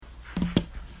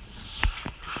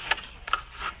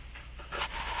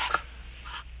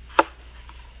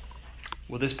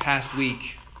Well, this past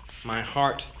week, my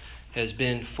heart has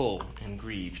been full and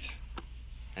grieved,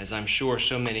 as I'm sure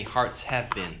so many hearts have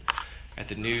been, at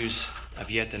the news of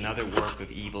yet another work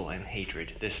of evil and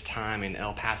hatred, this time in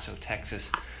El Paso, Texas,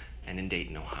 and in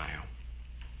Dayton, Ohio.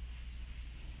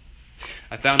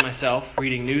 I found myself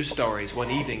reading news stories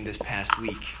one evening this past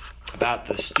week about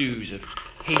the stews of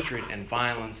hatred and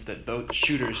violence that both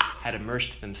shooters had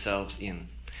immersed themselves in.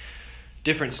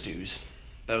 Different stews,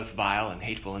 both vile and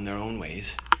hateful in their own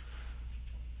ways,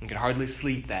 and could hardly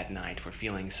sleep that night for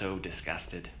feeling so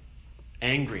disgusted,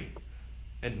 angry,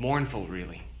 and mournful,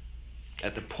 really,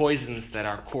 at the poisons that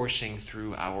are coursing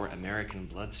through our American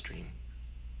bloodstream.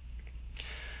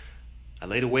 I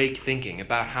laid awake thinking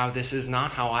about how this is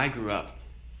not how I grew up,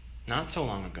 not so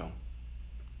long ago.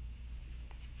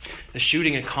 The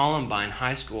shooting at Columbine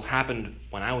High School happened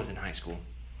when I was in high school,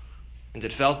 and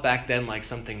it felt back then like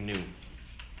something new.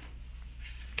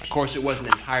 Of course, it wasn't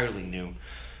entirely new,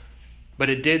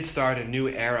 but it did start a new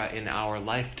era in our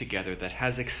life together that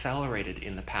has accelerated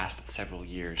in the past several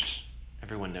years.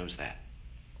 Everyone knows that.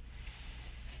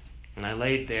 And I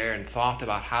laid there and thought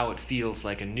about how it feels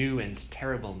like a new and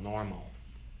terrible normal,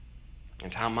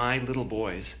 and how my little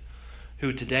boys,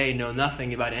 who today know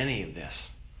nothing about any of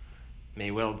this, may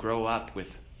well grow up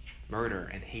with murder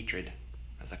and hatred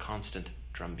as a constant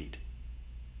drumbeat.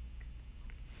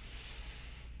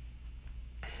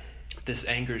 This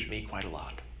angers me quite a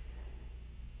lot.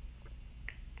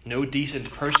 No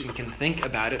decent person can think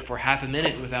about it for half a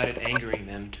minute without it angering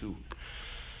them too.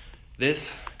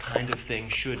 This kind of thing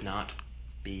should not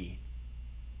be.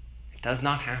 It does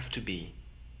not have to be.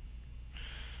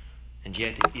 And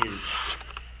yet it is.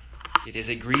 It is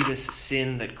a grievous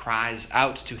sin that cries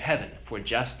out to heaven for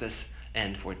justice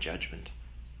and for judgment.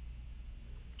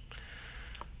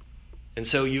 And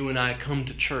so you and I come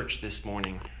to church this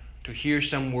morning to hear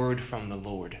some word from the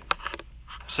Lord,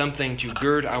 something to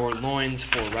gird our loins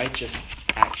for righteous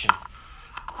action,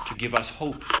 to give us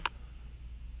hope,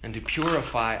 and to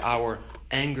purify our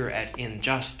anger at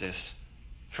injustice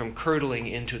from curdling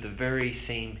into the very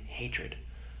same hatred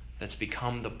that's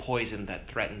become the poison that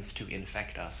threatens to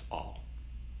infect us all.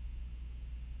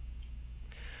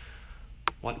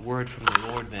 What word from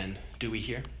the Lord, then, do we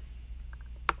hear?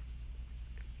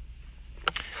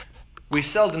 We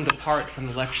seldom depart from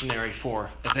the lectionary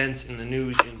for events in the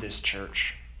news in this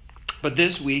church. But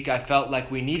this week I felt like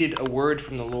we needed a word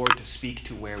from the Lord to speak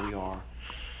to where we are.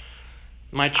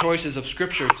 My choices of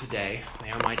Scripture today, they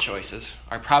are my choices,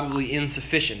 are probably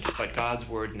insufficient, but God's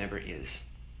word never is.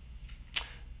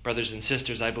 Brothers and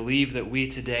sisters, I believe that we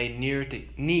today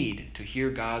need to hear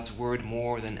God's word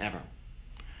more than ever.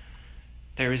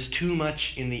 There is too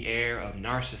much in the air of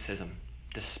narcissism,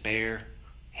 despair,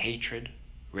 hatred,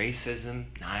 racism,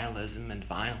 nihilism, and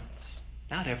violence.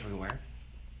 Not everywhere.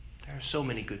 There are so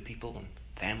many good people and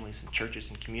families and churches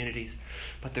and communities,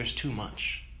 but there's too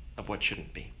much of what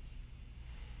shouldn't be.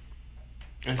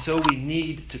 And so we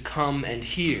need to come and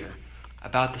hear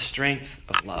about the strength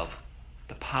of love,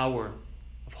 the power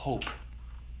of hope,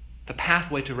 the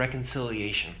pathway to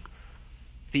reconciliation,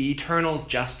 the eternal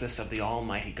justice of the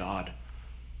Almighty God,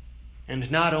 and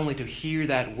not only to hear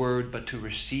that word, but to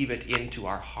receive it into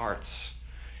our hearts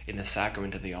in the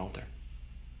sacrament of the altar.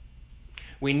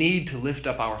 We need to lift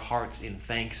up our hearts in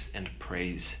thanks and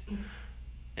praise,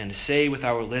 and say with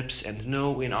our lips and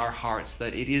know in our hearts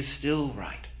that it is still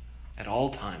right at all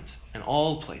times and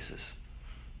all places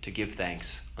to give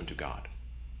thanks unto God.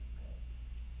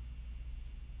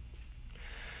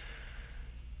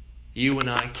 You and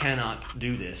I cannot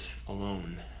do this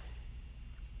alone.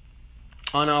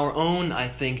 On our own, I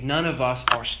think none of us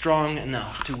are strong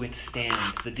enough to withstand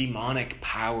the demonic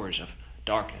powers of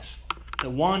darkness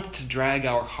that want to drag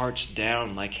our hearts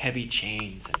down like heavy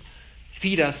chains and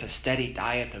feed us a steady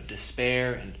diet of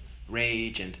despair and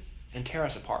rage and tear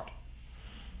us apart.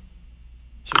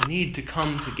 So we need to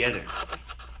come together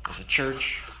as a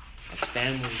church, as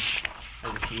families,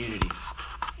 as a community,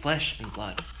 flesh and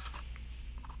blood.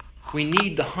 We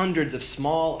need the hundreds of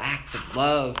small acts of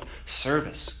love,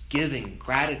 service, giving,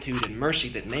 gratitude, and mercy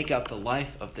that make up the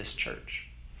life of this church.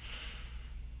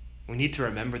 We need to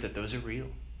remember that those are real,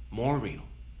 more real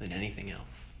than anything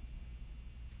else.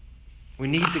 We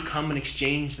need to come and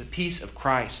exchange the peace of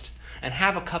Christ and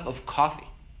have a cup of coffee,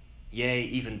 yea,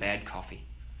 even bad coffee,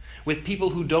 with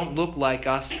people who don't look like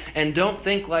us and don't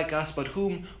think like us, but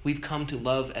whom we've come to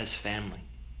love as family.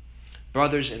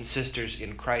 Brothers and sisters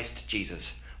in Christ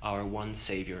Jesus, our one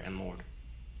Savior and Lord.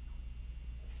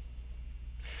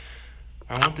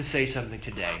 I want to say something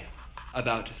today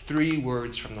about 3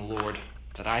 words from the Lord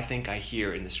that I think I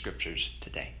hear in the Scriptures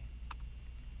today.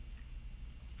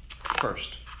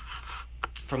 First,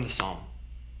 from the psalm.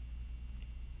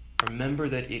 Remember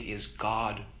that it is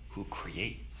God who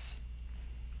creates.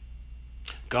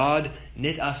 God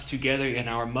knit us together in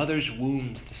our mother's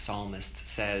wombs, the psalmist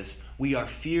says. We are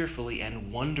fearfully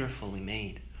and wonderfully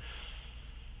made.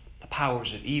 The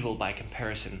powers of evil, by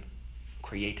comparison,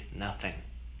 create nothing.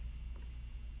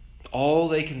 All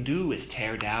they can do is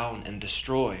tear down and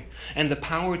destroy, and the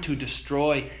power to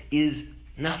destroy is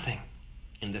nothing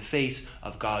in the face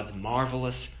of God's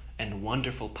marvelous and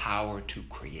wonderful power to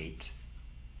create.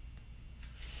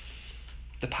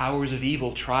 The powers of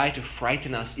evil try to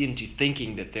frighten us into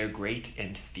thinking that they're great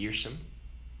and fearsome,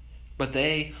 but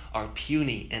they are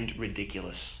puny and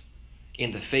ridiculous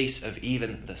in the face of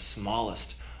even the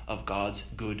smallest of God's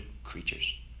good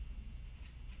creatures.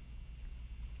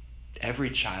 Every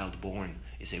child born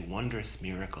is a wondrous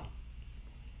miracle.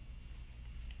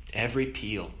 Every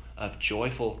peal of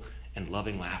joyful and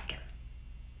loving laughter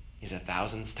is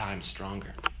 1,000 times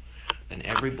stronger than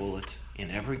every bullet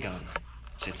in every gun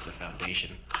since the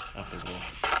foundation of the world.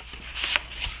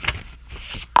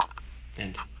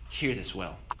 And hear this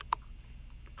well.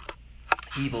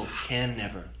 Evil can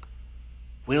never,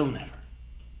 will never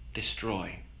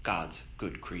destroy God's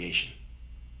good creation.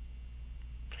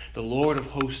 The Lord of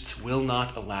hosts will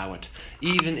not allow it,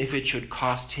 even if it should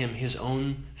cost him his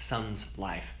own Son's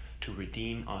life to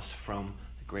redeem us from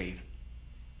the grave.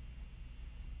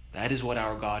 That is what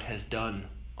our God has done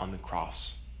on the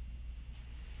cross.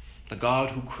 The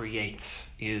God who creates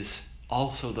is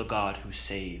also the God who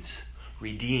saves,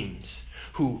 redeems,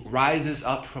 who rises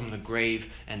up from the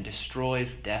grave and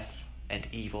destroys death and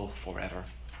evil forever,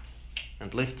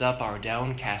 and lifts up our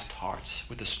downcast hearts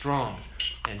with the strong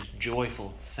and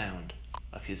joyful sound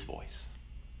of his voice.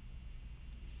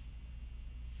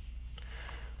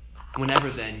 Whenever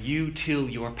then you till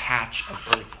your patch of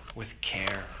earth with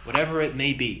care, whatever it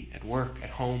may be, at work,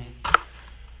 at home,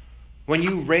 when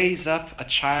you raise up a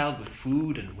child with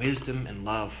food and wisdom and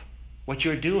love, what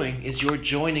you're doing is you're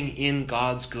joining in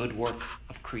God's good work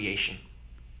of creation.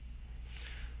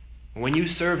 When you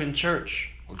serve in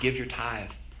church or give your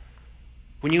tithe,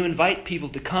 when you invite people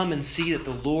to come and see that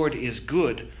the Lord is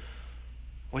good,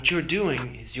 what you're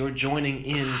doing is you're joining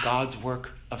in God's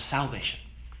work of salvation.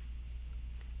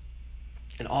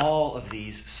 And all of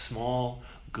these small,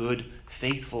 good,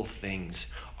 faithful things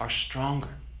are stronger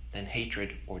than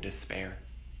hatred or despair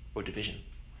or division.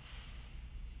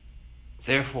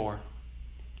 Therefore,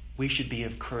 we should be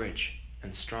of courage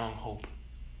and strong hope.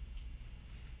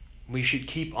 We should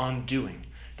keep on doing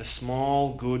the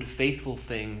small, good, faithful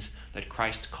things that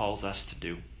Christ calls us to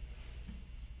do.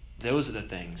 Those are the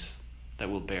things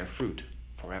that will bear fruit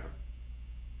forever.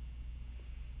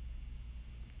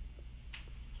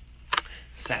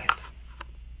 Second,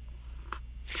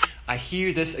 I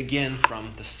hear this again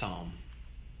from the psalm,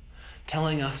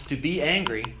 telling us to be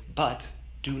angry, but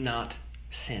do not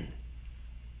sin.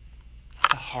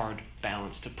 That's a hard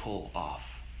balance to pull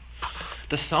off.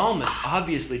 The psalmist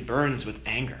obviously burns with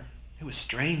anger. It was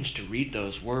strange to read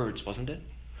those words, wasn't it?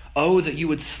 Oh, that you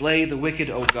would slay the wicked,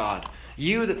 O God.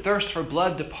 You that thirst for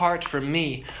blood, depart from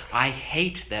me. I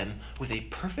hate them with a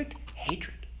perfect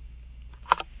hatred.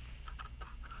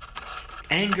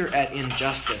 Anger at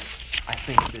injustice, I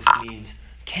think this means,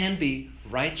 can be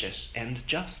righteous and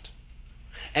just.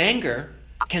 Anger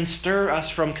can stir us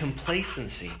from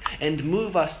complacency and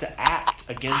move us to act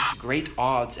against great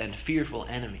odds and fearful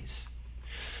enemies.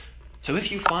 So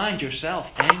if you find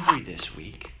yourself angry this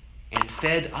week and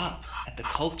fed up at the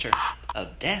culture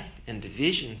of death and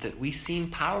division that we seem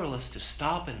powerless to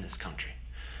stop in this country,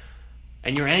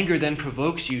 and your anger then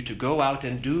provokes you to go out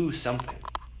and do something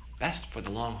best for the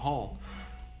long haul,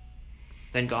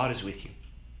 then God is with you.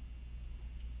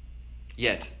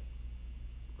 Yet,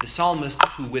 the psalmist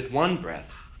who with one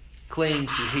breath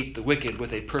claims to hate the wicked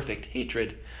with a perfect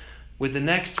hatred, with the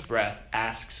next breath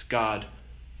asks God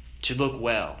to look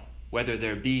well whether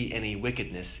there be any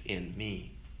wickedness in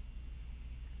me.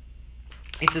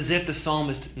 It's as if the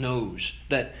psalmist knows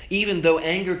that even though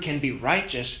anger can be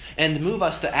righteous and move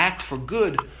us to act for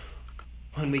good,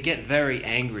 when we get very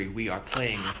angry, we are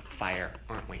playing with fire,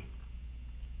 aren't we?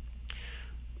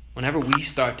 Whenever we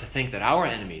start to think that our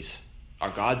enemies are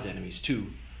God's enemies too,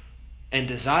 and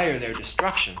desire their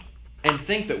destruction, and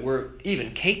think that we're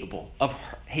even capable of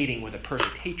hating with a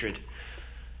perfect hatred,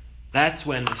 that's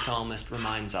when the psalmist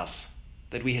reminds us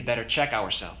that we had better check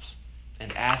ourselves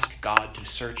and ask God to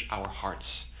search our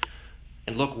hearts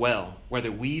and look well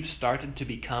whether we've started to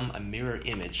become a mirror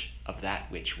image of that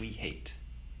which we hate.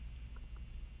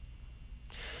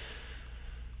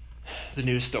 The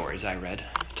news stories I read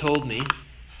told me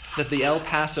that the El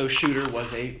Paso shooter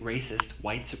was a racist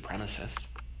white supremacist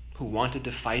who wanted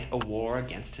to fight a war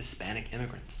against Hispanic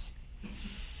immigrants.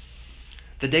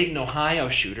 The Dayton, Ohio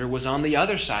shooter was on the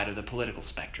other side of the political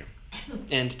spectrum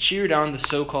and cheered on the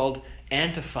so-called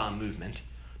Antifa movement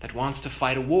that wants to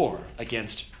fight a war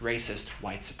against racist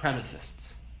white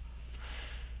supremacists.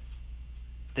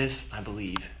 This, I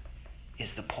believe,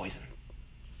 is the poison.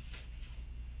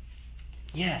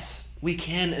 Yes, we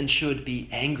can and should be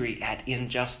angry at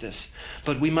injustice,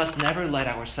 but we must never let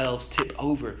ourselves tip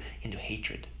over into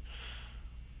hatred.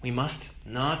 We must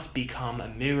not become a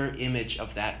mirror image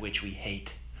of that which we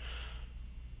hate.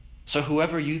 So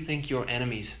whoever you think your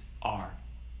enemies are,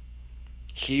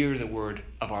 hear the word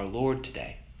of our Lord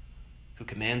today, who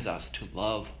commands us to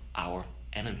love our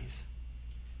enemies.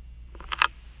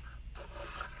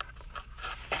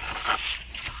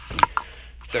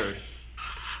 Third,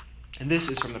 and this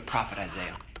is from the prophet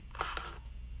Isaiah.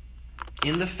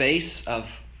 In the face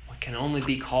of what can only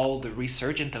be called the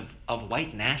resurgence of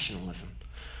white nationalism,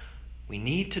 we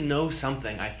need to know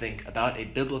something, I think, about a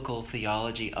biblical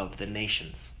theology of the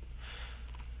nations.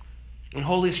 In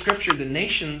Holy Scripture, the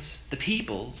nations, the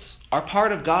peoples, are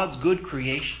part of God's good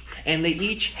creation, and they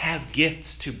each have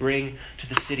gifts to bring to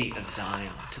the city of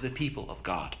Zion, to the people of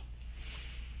God.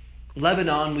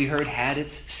 Lebanon, we heard, had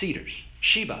its cedars.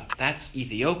 Sheba, that's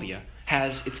Ethiopia,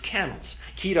 has its camels.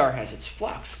 Kedar has its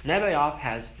flocks. Nebaioth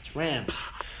has its rams.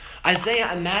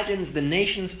 Isaiah imagines the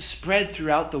nations spread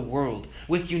throughout the world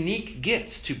with unique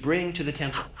gifts to bring to the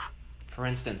temple. For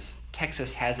instance,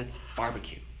 Texas has its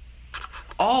barbecue.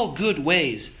 All good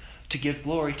ways to give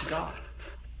glory to God.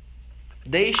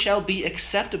 They shall be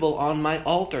acceptable on my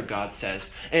altar, God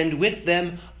says, and with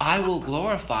them I will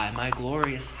glorify my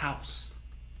glorious house.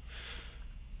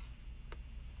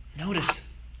 Notice,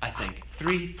 I think,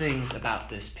 three things about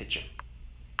this picture.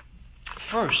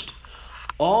 First,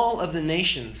 all of the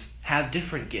nations have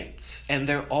different gifts, and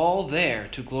they're all there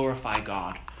to glorify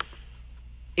God.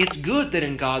 It's good that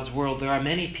in God's world there are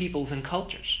many peoples and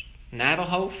cultures.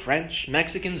 Navajo, French,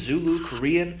 Mexican, Zulu,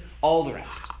 Korean, all the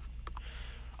rest.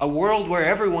 A world where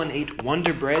everyone ate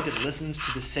Wonder Bread and listened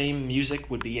to the same music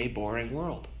would be a boring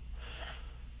world.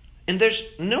 And there's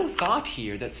no thought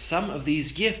here that some of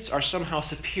these gifts are somehow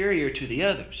superior to the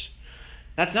others.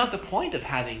 That's not the point of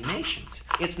having nations.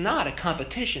 It's not a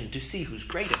competition to see who's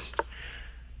greatest.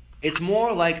 It's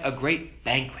more like a great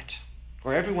banquet,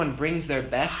 where everyone brings their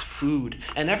best food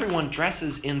and everyone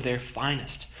dresses in their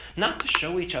finest, not to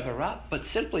show each other up, but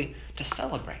simply to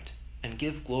celebrate and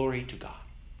give glory to God.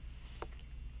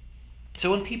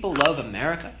 So when people love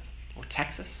America or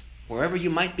Texas, wherever you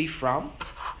might be from,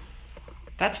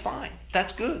 that's fine.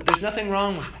 That's good. There's nothing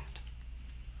wrong with that.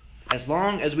 As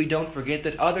long as we don't forget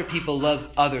that other people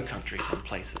love other countries and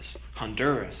places,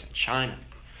 Honduras and China,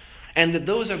 and that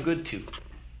those are good too,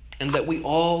 and that we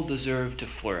all deserve to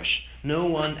flourish, no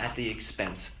one at the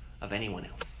expense of anyone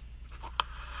else.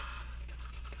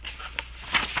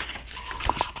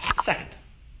 Second,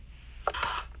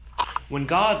 when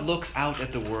God looks out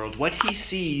at the world, what he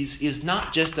sees is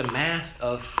not just a mass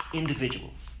of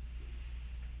individuals.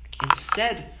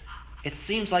 Instead, it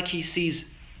seems like he sees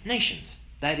nations,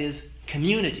 that is,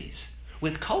 communities,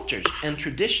 with cultures and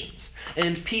traditions,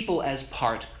 and people as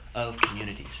part of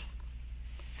communities.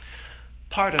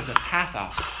 Part of the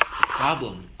pathos, the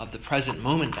problem of the present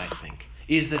moment, I think,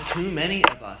 is that too many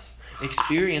of us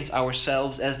experience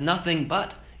ourselves as nothing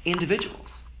but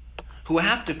individuals who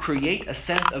have to create a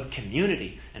sense of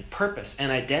community and purpose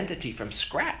and identity from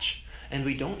scratch, and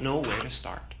we don't know where to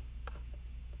start.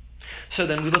 So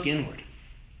then we look inward,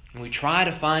 and we try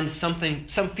to find some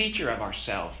feature of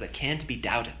ourselves that can't be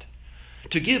doubted,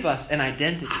 to give us an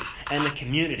identity and a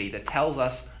community that tells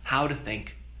us how to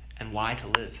think and why to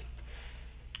live.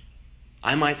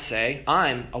 I might say,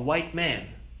 I'm a white man,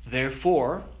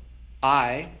 therefore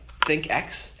I think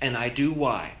X and I do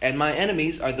Y, and my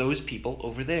enemies are those people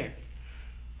over there.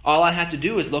 All I have to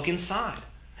do is look inside,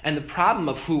 and the problem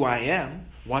of who I am,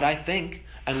 what I think,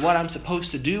 and what I'm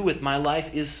supposed to do with my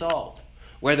life is solved,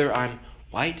 whether I'm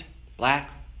white, black,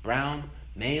 brown,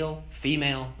 male,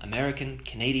 female, American,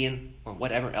 Canadian, or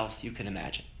whatever else you can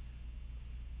imagine.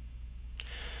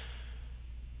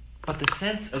 But the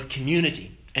sense of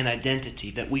community and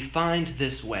identity that we find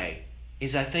this way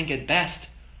is, I think, at best,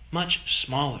 much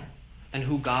smaller than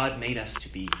who God made us to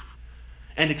be,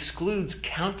 and excludes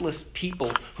countless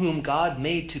people whom God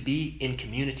made to be in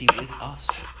community with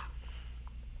us.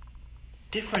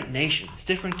 Different nations,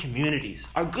 different communities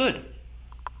are good,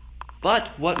 but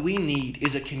what we need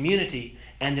is a community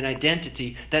and an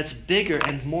identity that's bigger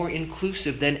and more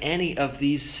inclusive than any of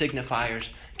these signifiers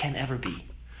can ever be,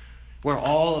 where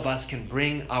all of us can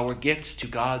bring our gifts to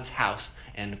God's house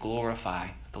and glorify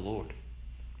the Lord.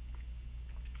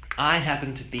 I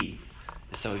happen to be,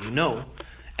 so you know,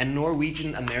 a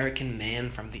Norwegian-American man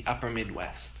from the upper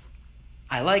Midwest.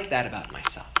 I like that about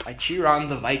myself. I cheer on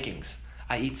the Vikings.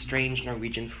 I eat strange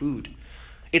Norwegian food.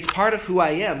 It's part of who I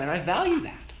am, and I value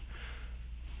that.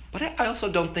 But I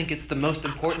also don't think it's the most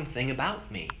important thing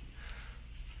about me.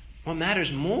 What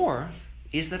matters more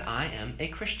is that I am a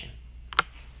Christian.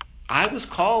 I was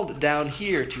called down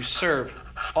here to serve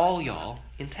all y'all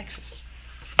in Texas.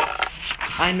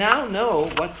 I now know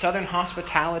what Southern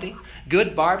hospitality,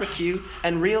 good barbecue,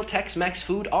 and real Tex-Mex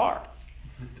food are.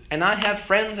 And I have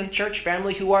friends and church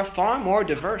family who are far more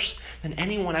diverse than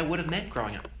anyone I would have met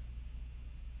growing up.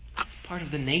 It's part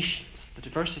of the nations, the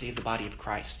diversity of the body of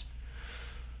Christ.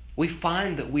 We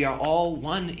find that we are all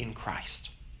one in Christ.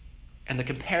 And that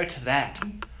compared to that,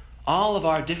 all of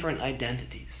our different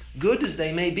identities, good as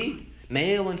they may be,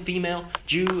 male and female,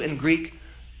 Jew and Greek,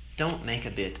 don't make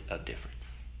a bit of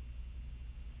difference.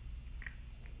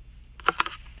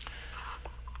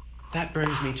 That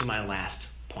brings me to my last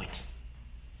point.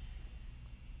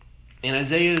 In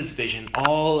Isaiah's vision,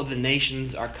 all of the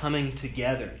nations are coming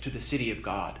together to the city of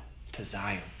God, to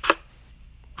Zion.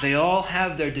 They all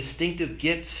have their distinctive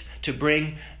gifts to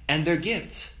bring, and their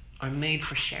gifts are made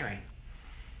for sharing.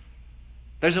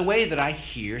 There's a way that I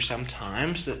hear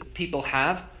sometimes that people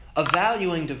have of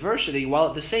valuing diversity while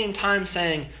at the same time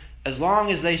saying, as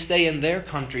long as they stay in their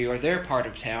country or their part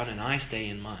of town and I stay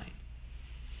in mine.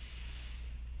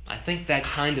 I think that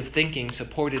kind of thinking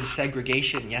supported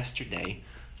segregation yesterday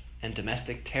and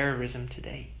domestic terrorism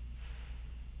today.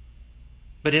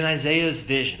 But in Isaiah's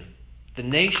vision, the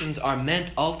nations are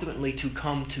meant ultimately to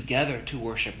come together to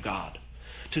worship God,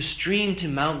 to stream to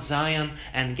Mount Zion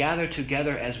and gather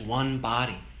together as one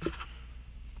body.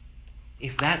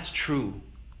 If that's true,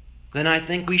 then I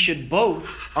think we should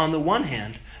both, on the one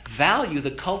hand, value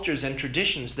the cultures and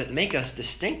traditions that make us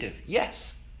distinctive,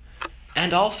 yes,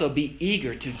 and also be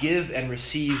eager to give and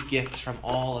receive gifts from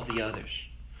all of the others.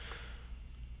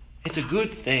 It's a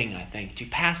good thing, I think, to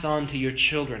pass on to your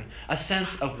children a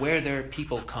sense of where their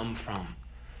people come from,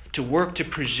 to work to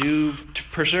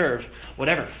preserve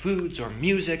whatever foods or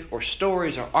music or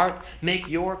stories or art make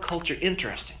your culture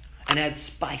interesting and add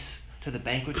spice to the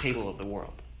banquet table of the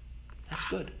world. That's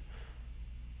good.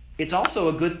 It's also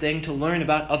a good thing to learn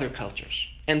about other cultures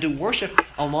and to worship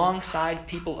alongside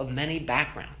people of many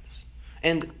backgrounds.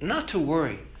 And not to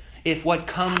worry if what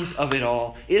comes of it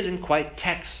all isn't quite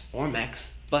Tex or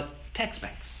Mex, but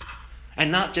Tex-Mex.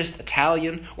 And not just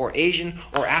Italian or Asian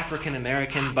or African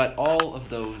American, but all of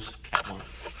those at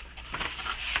once.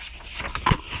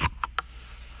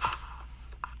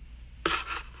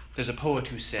 There's a poet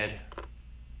who said,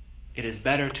 "It is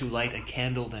better to light a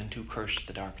candle than to curse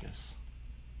the darkness."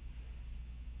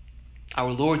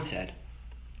 Our Lord said,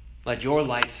 "Let your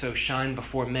light so shine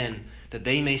before men that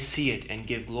they may see it and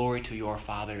give glory to your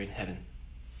Father in heaven."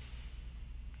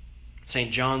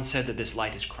 St. John said that this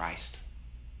light is Christ,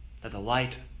 that the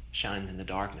light shines in the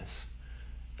darkness,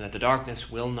 and that the darkness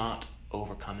will not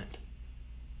overcome it.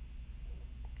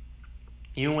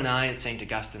 You and I at St.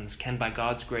 Augustine's can by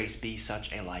God's grace be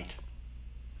such a light,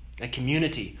 a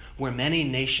community where many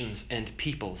nations and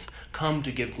peoples come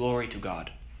to give glory to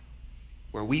God,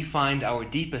 where we find our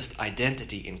deepest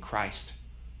identity in Christ,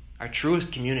 our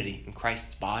truest community in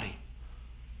Christ's body,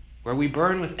 where we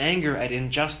burn with anger at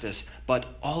injustice,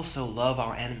 but also love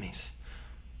our enemies,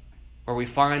 where we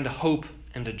find a hope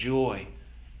and a joy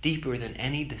deeper than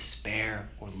any despair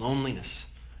or loneliness,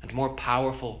 and more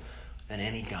powerful than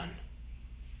any gun.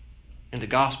 In the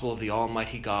gospel of the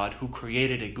Almighty God, who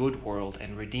created a good world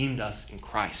and redeemed us in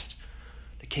Christ,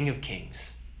 the King of Kings,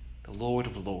 the Lord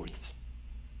of Lords,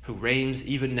 who reigns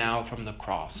even now from the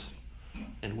cross,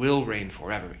 and will reign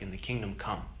forever in the kingdom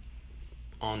come,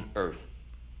 on earth,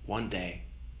 one day,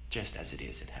 just as it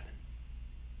is in heaven.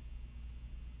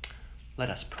 Let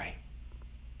us pray.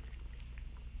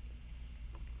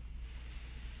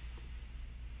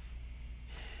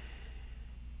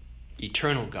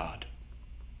 Eternal God,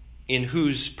 in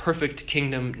whose perfect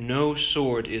kingdom no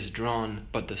sword is drawn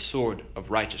but the sword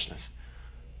of righteousness,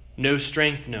 no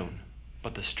strength known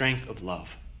but the strength of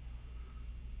love,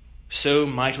 so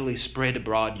mightily spread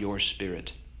abroad your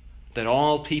Spirit, that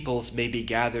all peoples may be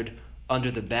gathered under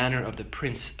the banner of the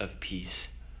Prince of Peace,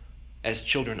 as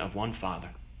children of one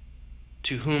Father,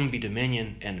 to whom be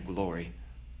dominion and glory,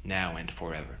 now and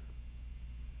forever.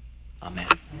 Amen.